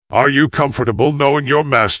Are you comfortable knowing your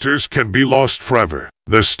masters can be lost forever?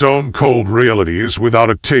 The stone-cold reality is without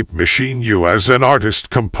a tape machine, you as an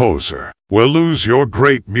artist-composer will lose your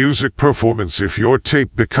great music performance if your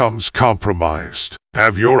tape becomes compromised.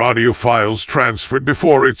 Have your audio files transferred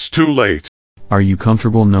before it's too late. Are you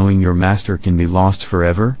comfortable knowing your master can be lost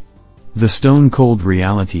forever? The stone-cold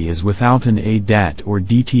reality is without an A-DAT or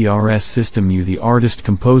DTRS system, you the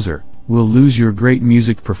artist-composer will lose your great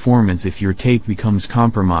music performance if your tape becomes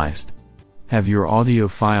compromised. Have your audio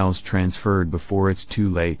files transferred before it's too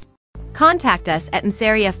late. Contact us at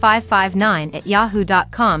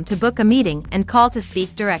mseria559@yahoo.com to book a meeting and call to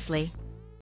speak directly.